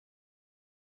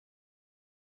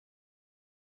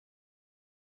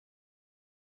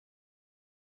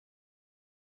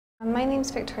My name's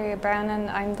Victoria Brown and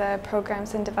I'm the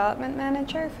Programmes and Development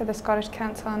Manager for the Scottish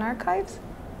Council on Archives.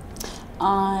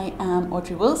 I am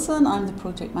Audrey Wilson, I'm the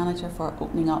Project Manager for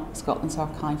Opening Up Scotland's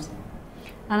Archives.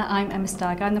 And I'm Emma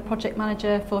Stagg, I'm the Project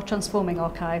Manager for Transforming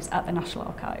Archives at the National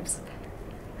Archives.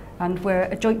 And we're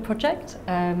a joint project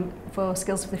for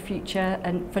Skills for the Future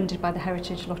and funded by the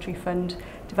Heritage Lottery Fund,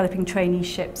 developing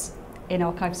traineeships in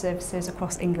archive services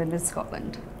across England and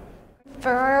Scotland. For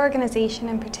our organisation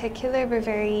in particular, we're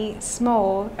very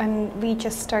small and we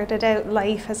just started out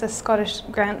life as a Scottish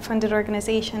grant funded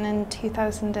organisation in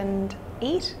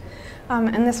 2008.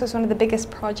 And this was one of the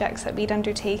biggest projects that we'd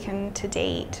undertaken to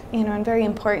date, and very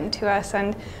important to us,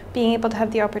 and being able to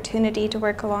have the opportunity to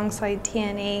work alongside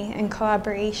TNA in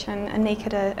collaboration and make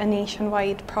it a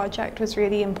nationwide project was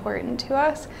really important to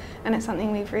us, and it's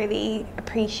something we've really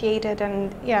appreciated,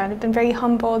 and I've been very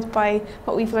humbled by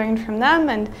what we've learned from them,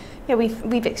 and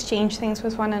we've exchanged things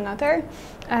with one another,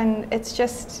 and it's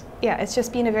just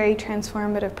been a very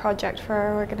transformative project for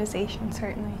our organisation,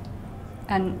 certainly.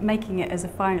 And making it as a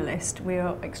finalist, we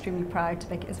are extremely proud to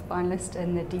make it as a finalist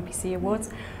in the DPC Awards.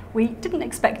 We didn't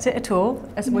expect it at all,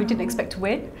 as we didn't expect to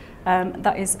win.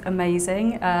 That is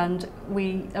amazing, and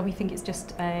we think it's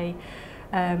just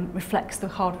reflects the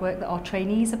hard work that our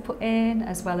trainees have put in,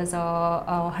 as well as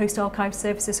our host archive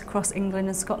services across England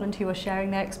and Scotland who are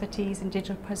sharing their expertise in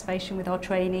digital preservation with our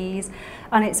trainees.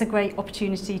 And it's a great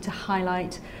opportunity to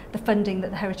highlight the funding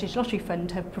that the Heritage Lottery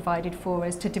Fund have provided for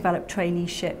us to develop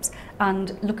traineeships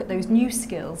and look at those new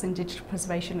skills in digital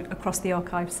preservation across the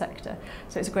archive sector.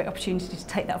 So it's a great opportunity to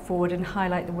take that forward and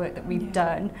highlight the work that we've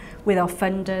done with our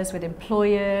funders, with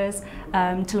employers,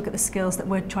 to look at the skills that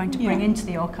we're trying to bring into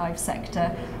the archive sector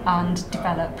and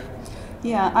develop.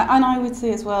 Yeah, and I would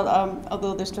say as well,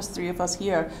 although there's just three of us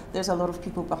here, there's a lot of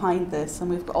people behind this, and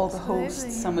we've got all the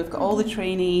hosts and we've got all the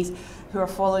trainees who are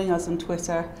following us on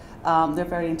Twitter. They're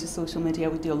very into social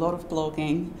media. We do a lot of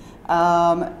blogging,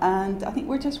 and I think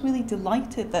we're just really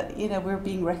delighted that we're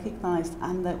being recognised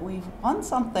and that we've won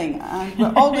something, and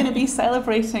we're all going to be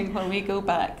celebrating when we go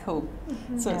back home.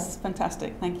 So it's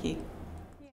fantastic. Thank you.